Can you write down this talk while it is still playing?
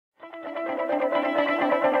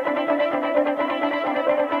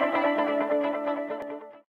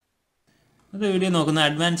ഇന്നത്തെ വീഡിയോ നോക്കുന്ന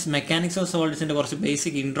advance mechanics of സോളിഡ്സിൻ്റെ കുറച്ച്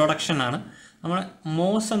ബേസിക് ഇൻട്രൊഡക്ഷൻ ആണ്. നമ്മൾ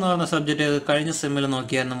മോസ് എന്ന് പറയുന്ന സബ്ജക്റ്റ് കഴിഞ്ഞ സെമ്മിൽ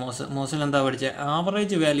നോക്കിയായിരുന്നു. മോസിൽ എന്താ പഠിച്ചത്?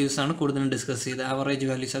 ആവറേജ് വാല്യൂസ് ആണ് കൂടുതലും ഡിസ്കസ് ചെയ്തത്. ആവറേജ്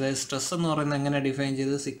വാല്യൂസ്, അതായത് സ്ട്രെസ് എന്ന് പറയുന്നത് എങ്ങനെ ഡിഫൈൻ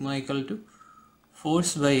ചെയ്തത്? Sigma equal to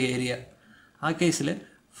force by area. ആ കേസിൽ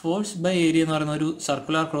ഫോഴ്സ് ബൈ ഏരിയ എന്ന് പറയുന്ന ഒരു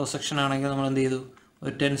സർക്കുലർ ക്രോസ് സെക്ഷൻ ആണെങ്കിൽ നമ്മൾ എന്ത് ചെയ്തു?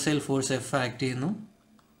 ഒരു ടെൻസൈൽ ഫോഴ്സ് എഫ് ആക്ട് ചെയ്യുന്നു.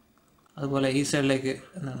 അതുപോലെ ഈ സൈഡിലേക്ക്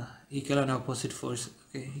എന്താണ്? Equal and opposite force.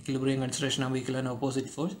 Okay, equilibrium consideration ആകുമ്പോൾ ഈക്വൽ ആൻഡ്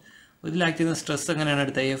ഓപ്പോസിറ്റ് ഫോഴ്സ്. ഇതിൽ ആക്ട് ചെയ്യുന്ന സ്ട്രെസ് എങ്ങനെയാണ്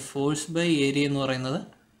എടുത്തത്? എഫ് ഫോഴ്സ് ബൈ ഏരിയ എന്ന് പറയുന്നത്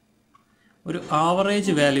ഒരു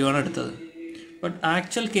ആവറേജ് വാല്യൂ ആണ് എടുത്തത്. ബട്ട്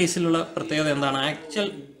ആക്ച്വൽ കേസിലുള്ള പ്രത്യേകത എന്താണ്?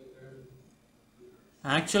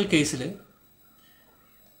 ആക്ച്വൽ കേസിൽ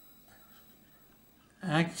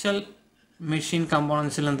ആക്ച്വൽ മെഷീൻ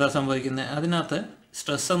കമ്പോണൻസിൽ എന്താ സംഭവിക്കുന്നത്? അതിനകത്ത്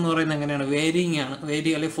സ്ട്രെസ് എന്ന് പറയുന്നത് എങ്ങനെയാണ്? വേരിയിങ് ആണ്.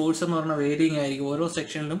 അല്ലെങ്കിൽ ഫോഴ്സ് എന്ന് പറഞ്ഞാൽ വേരിയിങ് ആയിരിക്കും. ഓരോ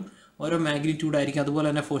സെക്ഷനിലും ഓരോ മാഗ്നിറ്റ്യൂഡ് ആയിരിക്കും. അതുപോലെ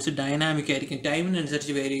തന്നെ ഫോഴ്സ് ഡൈനാമിക് ആയിരിക്കും,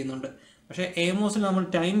 ടൈമിനനുസരിച്ച് വേരി ചെയ്യുന്നുണ്ട്. പക്ഷേ എമോസിൽ നമ്മൾ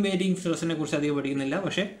ടൈം വേരിയിങ് സ്ട്രെസ്സിനെ കുറിച്ച് അധികം പഠിക്കുന്നില്ല.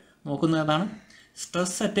 പക്ഷേ നോക്കുന്നതാണ്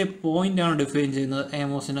സ്ട്രെസ് അറ്റ് എ പോയിന്റ് ആണ് ഡിഫൈൻ ചെയ്യുന്നത്.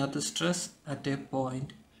 എമോസിനകത്ത് stress at A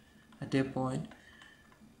point.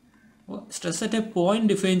 Stress at A point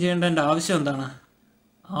define ചെയ്യേണ്ടതിൻ്റെ ആവശ്യം എന്താണ്?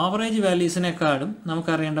 ആവറേജ് വാല്യൂസിനെക്കാളും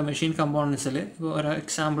നമുക്കറിയേണ്ട മെഷീൻ കമ്പോണൻസിൽ ഇപ്പോൾ ഒരു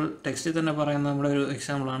എക്സാമ്പിൾ ടെക്സ്റ്റിൽ തന്നെ പറയുന്ന നമ്മുടെ ഒരു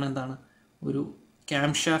എക്സാമ്പിളാണ് എന്താണ്? ഒരു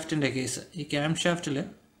ക്യാം ഷാഫ്റ്റിൻ്റെ കേസ്. ഈ ക്യാം ഷാഫ്റ്റിൽ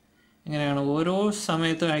എങ്ങനെയാണ് ഓരോ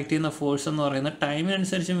സമയത്തും ആക്ട് ചെയ്യുന്ന ഫോഴ്സ് എന്ന് പറയുന്നത്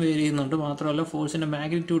ടൈമിനനുസരിച്ചും വേരി ചെയ്യുന്നുണ്ട്. മാത്രമല്ല ഫോഴ്സിൻ്റെ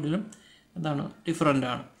മാഗ്നിറ്റ്യൂഡിലും എന്താണ്? ഡിഫറൻ്റ്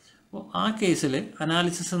ആണ്. അപ്പോൾ ആ കേസിൽ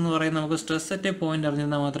അനാലിസിസ് എന്ന് പറയുന്നത് നമുക്ക് സ്ട്രെസ് അറ്റ് എ പോയിന്റ്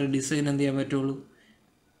അറിഞ്ഞാൽ മാത്രമേ ഡിസൈൻ എന്ത് ചെയ്യാൻ പറ്റുള്ളൂ?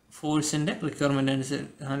 ഫോഴ്സിൻ്റെ റിക്വയർമെൻ്റ്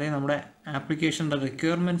അനുസരിച്ച്, അല്ലെങ്കിൽ നമ്മുടെ ആപ്ലിക്കേഷൻ്റെ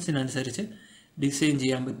റിക്വയർമെൻറ്റ്സിനനുസരിച്ച് ഡിസൈൻ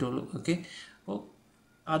ചെയ്യാൻ പറ്റുള്ളൂ. ഓക്കെ, അപ്പോൾ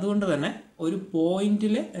അതുകൊണ്ട് തന്നെ ഒരു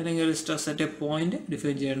പോയിന്റിൽ അല്ലെങ്കിൽ ഒരു stress at A point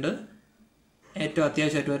define ചെയ്യേണ്ടത് ഏറ്റവും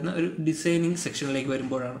അത്യാവശ്യമായിട്ട് വരുന്ന ഒരു ഡിസൈനിങ് സെക്ഷനിലേക്ക്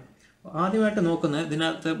വരുമ്പോഴാണ്. ആദ്യമായിട്ട് നോക്കുന്നത്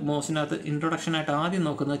ഇതിനകത്ത് മോസിനകത്ത് ഇൻട്രൊഡക്ഷനായിട്ട് ആദ്യം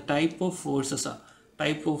നോക്കുന്നത് ടൈപ്പ് ഓഫ് ഫോഴ്സസ് ആണ്.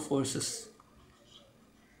 ടൈപ്പ് ഓഫ്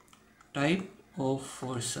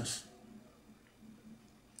ഫോഴ്സസ്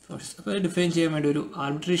അപ്പോൾ ഡിഫൈൻ ചെയ്യാൻ വേണ്ടി ഒരു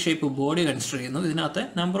ആർബിട്രറി ഷേപ്പ് ബോഡി കൺസിഡർ ചെയ്യുന്നു. ഇതിനകത്ത്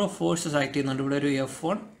നമ്പർ ഓഫ് ഫോഴ്സസ് ആക്ട് ചെയ്യുന്നുണ്ട്. ഇവിടെ ഒരു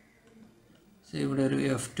F1, ഇവിടെ ഒരു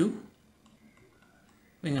F2,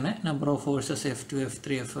 ഇങ്ങനെ number of forces F2, F3,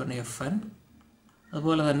 F1, Fn.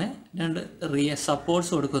 അതുപോലെ തന്നെ രണ്ട്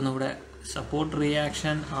സപ്പോർട്ട്സ് കൊടുക്കുന്നു. ഇവിടെ സപ്പോർട്ട്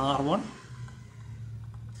റിയാക്ഷൻ R1,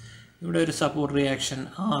 ഇവിടെ ഒരു support reaction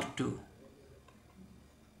R2.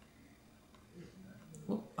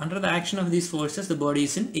 Under the action of these forces, the body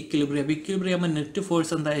is in equilibrium. Equilibrium net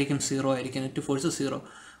force എന്തായിരിക്കും? 0 ആയിരിക്കും. Net force 0.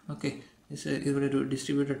 ഓക്കെ, ഇവിടെ ഒരു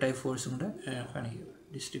ഡിസ്ട്രിബ്യൂട്ടഡ് ടൈപ്പ് ഫോഴ്സ് ഉണ്ട്.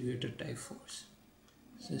 Distributed type force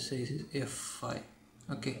F5.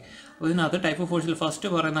 Okay, അപ്പോൾ ഇതിനകത്ത് type of ഫോഴ്സിൽ first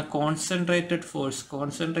പറയുന്ന concentrated force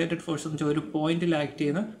എന്ന് വെച്ചാൽ ഒരു പോയിന്റിൽ ആക്ട്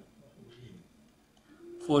ചെയ്യുന്ന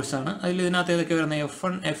ഫോഴ്സാണ്. അതിൽ ഇതിനകത്ത് ഏതൊക്കെ വരുന്നത്?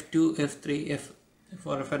 F1, F2, F3,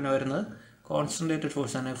 F4, Fn വരുന്നത് കോൺസെൻട്രേറ്റഡ്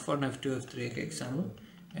ഫോഴ്സാണ്. F1, F2, F3 ഒക്കെ എക്സാമ്പിൾ.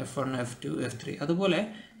 F1, F2, F3. അതുപോലെ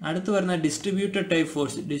അടുത്ത് വരുന്ന ഡിസ്ട്രിബ്യൂട്ടഡ് ടൈപ്പ്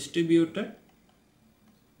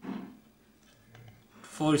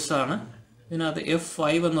ഫോഴ്സാണ്. ഇതിനകത്ത്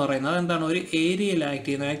F5 എന്ന് പറയുന്നത് എന്താണ്? ഒരു ഏരിയയിൽ ആക്ട്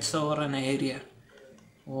ചെയ്യുന്നത്. Acts over an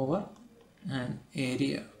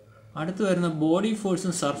area. അടുത്ത് വരുന്ന ബോഡി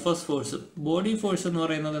ഫോഴ്സും സർഫസ് ഫോഴ്സും. ബോഡി ഫോഴ്സ് എന്ന്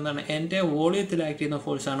പറയുന്നത് എന്താണ്? എൻ്റെ വോളിയത്തിൽ ആക്ട് ചെയ്യുന്ന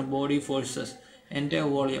ഫോഴ്സാണ് ബോഡി ഫോഴ്സസ്. എൻ്റെ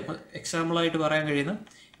വോളിയം എക്സാമ്പിളായിട്ട് പറയാൻ കഴിയുന്ന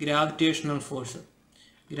gravitational force.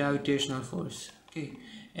 Okay,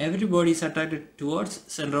 every body is attracted towards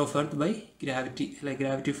centre of earth by gravity. അല്ലെ,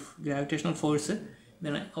 ഗ്രാവിറ്റേഷണൽ ഫോഴ്സ്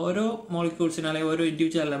ഇതാണ് ഓരോ മോളിക്യൂൾസിനും അല്ലെങ്കിൽ ഓരോ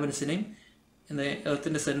ഇൻഡിവിജ്വൽ എലമെൻസിനെയും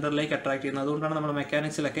എർത്തിൻ്റെ സെൻറ്ററിലേക്ക് അട്രാക്ട് ചെയ്യുന്നത്. അതുകൊണ്ടാണ് നമ്മൾ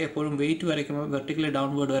മെക്കാനിക്സിലൊക്കെ എപ്പോഴും വെയിറ്റ് വരയ്ക്കുമ്പോൾ വെർട്ടിക്കലി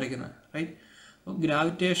ഡൗൺവേർഡ് വരയ്ക്കുന്നത്. റൈറ്റ്, അപ്പോൾ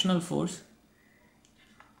ഗ്രാവിറ്റേഷണൽ ഫോഴ്സ്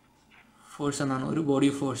എന്നാണ് ഒരു ബോഡി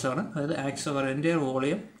ഫോഴ്സാണ്. അതായത് ആക്ട്സ് ഓവർ എൻ്റെ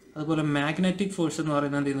വോളിയം. അതുപോലെ മാഗ്നറ്റിക് ഫോഴ്സ് എന്ന്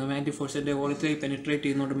പറയുന്നത് മാഗ്നറ്റിക് ഫോഴ്സ് എൻ്റെ വോളിയത്തിലേക്ക് പെനിട്രേറ്റ്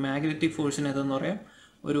ചെയ്യുന്നതുകൊണ്ട് മാഗ്നറ്റിക് ഫോഴ്സിന് ഏതെന്ന് പറയാം?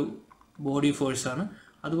 ഒരു ബോഡി ഫോഴ്സാണ്.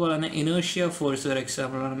 അതുപോലെ തന്നെ ഇനേർഷ്യ ഫോഴ്സ് ഒരു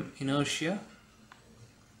എക്സാമ്പിളാണ്.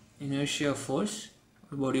 ഇനേർഷ്യ ഫോഴ്സ്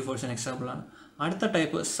ഒരു ബോഡി ഫോഴ്സിന് എക്സാമ്പിളാണ്. അടുത്ത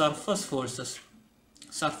ടൈപ്പ് സർഫസ് ഫോഴ്സ്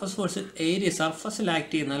സർഫസിൽ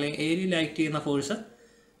ആക്ട് ചെയ്യുന്ന അല്ലെങ്കിൽ ഏരിയയിൽ ആക്ട് ചെയ്യുന്ന ഫോഴ്സ്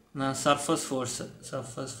സർഫസ്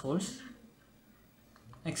ഫോഴ്സ്.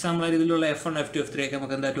 എക്സാമ്പിളായിട്ട് ഇതിലുള്ള F1, F2, F3 ഒക്കെ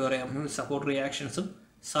നമുക്ക് എന്തായിട്ട് പറയാം? സപ്പോർട്ട് റിയാക്ഷൻസും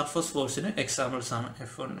സർഫസ് ഫോഴ്സിന് എക്സാമ്പിൾസ് ആണ്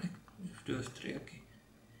F1, F2, F3. ഓക്കെ,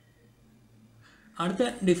 അടുത്ത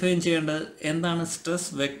ഡിഫൈൻ ചെയ്യേണ്ടത് എന്താണ്? സ്ട്രെസ്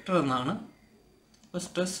വെക്ടർ എന്നാണ്. അപ്പോൾ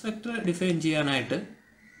സ്ട്രെസ് വെക്ടർ ഡിഫൈൻ ചെയ്യാനായിട്ട്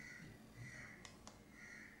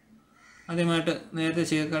ആദ്യമായിട്ട് നേരത്തെ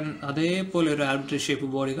ചെയ്യാൻ അതേപോലെ ഒരു ആർബിട്രറി ഷേപ്പ്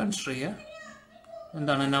ബോഡി കൺസിഡർ ചെയ്യുക.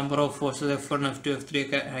 എന്താണ്? Number of forces F1, F2, F3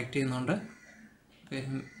 ഒക്കെ ആക്ട് ചെയ്യുന്നുണ്ട്.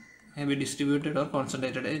 May be distributed or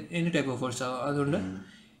concentrated, any type of force ആവും. അതുകൊണ്ട്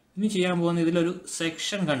ഇനി ചെയ്യാൻ പോകുന്ന ഇതിലൊരു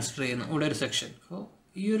സെക്ഷൻ കൺസിഡർ ചെയ്യുന്നു. ഇവിടെ ഒരു സെക്ഷൻ. അപ്പോൾ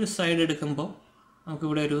ഈ ഒരു സൈഡ് എടുക്കുമ്പോൾ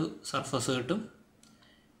നമുക്കിവിടെ ഒരു സർഫസ് കിട്ടും.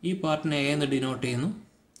 ഈ പാർട്ടിനെ എ എന്ന് ഡിനോട്ട് ചെയ്യുന്നു.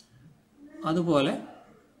 അതുപോലെ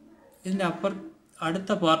ഇതിൻ്റെ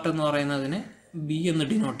അടുത്ത പാർട്ട് എന്ന് പറയുന്നതിനെ ബി എന്ന്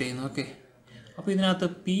ഡിനോട്ട് ചെയ്യുന്നു. ഓക്കെ, അപ്പോൾ ഇതിനകത്ത്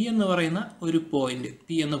പി എന്ന് പറയുന്ന ഒരു പോയിന്റ്,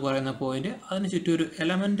 അതിന് ചുറ്റും ഒരു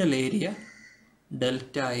elemental area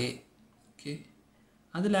delta A. Okay,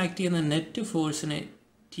 അതിൽ ആക്ട് ചെയ്യുന്ന നെറ്റ് ഫോഴ്സിനെ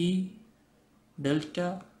ഡെൽറ്റ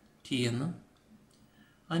ടി എന്നും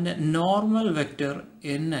അതിൻ്റെ നോർമൽ വെക്റ്റർ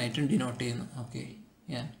എൻ ആയിട്ടും ഡിനോട്ട് ചെയ്യുന്നു. ഓക്കെ,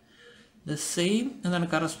 ദ സെയിം എന്താണ്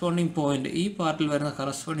കറസ്പോണ്ടിങ് പോയിന്റ്, ഈ പാർട്ടിൽ വരുന്ന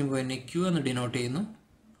കറസ്പോണ്ടിങ് പോയിന്റിനെ ക്യൂ എന്ന് ഡിനോട്ട് ചെയ്യുന്നു.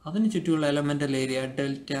 അതിന് ചുറ്റുമുള്ള elemental area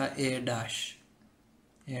delta A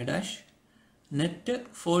dash. Net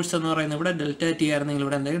force എന്ന് പറയുന്നത് ഇവിടെ ഡെൽറ്റ ടി ആയിരുന്നെങ്കിൽ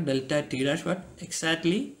ഇവിടെ എന്തെങ്കിലും delta T dash, but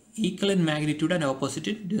exactly equal in magnitude and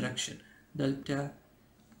opposite direction, delta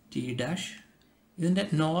T dash. ഇതിൻ്റെ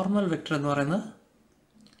നോർമൽ വെക്റ്റർ എന്ന് പറയുന്നത്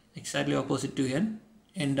exactly opposite to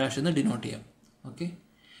N dash എന്ന് ഡിനോട്ട് ചെയ്യാം. ഓക്കെ,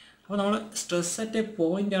 അപ്പോൾ നമ്മൾ സ്ട്രെസ് അറ്റ് എ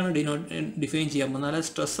പോയിന്റ് ആണ് ഡിഫൈൻ ചെയ്യാൻ പോകുന്നത്. അല്ലാതെ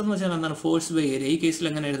സ്ട്രെസ് എന്ന് വെച്ചാൽ എന്താണ്, ഫോഴ്സ് ബൈ ഏരിയ. ഈ കേസിൽ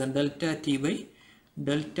എങ്ങനെ എഴുതാം, delta T by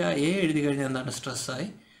delta A എഴുതി കഴിഞ്ഞാൽ എന്താണ് സ്ട്രെസ്സായി.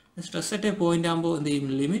 സ്ട്രെസ് അറ്റ് എ പോയിന്റ് ആകുമ്പോൾ എന്ത് ചെയ്യും,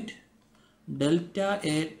 limit delta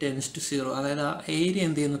A tense to 0, അതായത് ആ ഏരിയ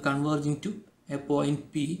എന്ത് ചെയ്യുന്നു, converging to A point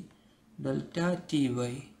P, delta T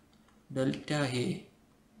by delta A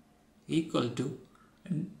equal to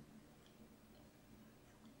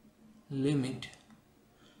limit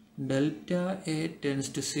delta A tense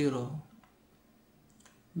to 0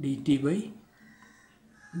 D T by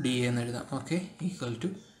D എന്ന് എഴുതാം. Okay, equal to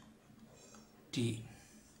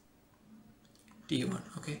T1.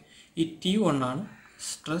 Okay, ഈ T1 ആണ്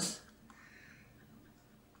stress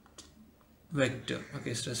vector.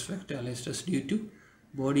 Okay, stress vector അല്ലെങ്കിൽ stress due to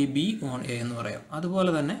body B on A എന്ന് പറയാം.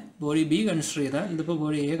 അതുപോലെ തന്നെ body B consider ചെയ്താൽ, ഇതിപ്പോൾ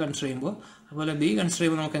ബോഡി എ കൺസിഡർ ചെയ്യുമ്പോൾ, അതുപോലെ ബി കൺസിഡർ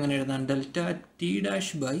ചെയ്യുമ്പോൾ നമുക്ക് എങ്ങനെ എഴുതാം, delta T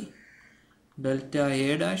dash by delta A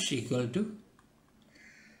dash equal to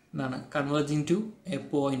എന്താണ്, converging to A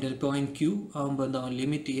point Q ആകുമ്പോൾ എന്താവും,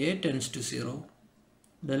 limit A tense to 0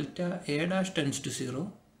 delta A dash tense to 0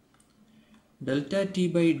 delta T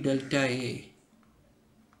by delta A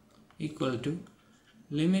equal to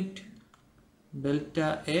limit delta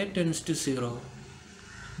A tense to 0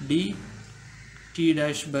 D T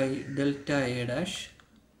dash by delta A dash.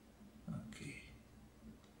 Okay,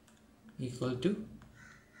 equal to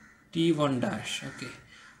T1 dash. Okay,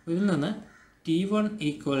 ഇതിൽ നിന്ന് T1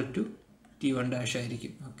 equal to T1 dash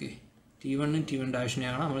ആയിരിക്കും. Okay, T1 T1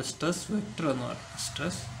 ഡാഷിനെയാണ് നമ്മൾ stress vector എന്ന് പറയുന്നത്,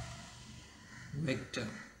 stress vector.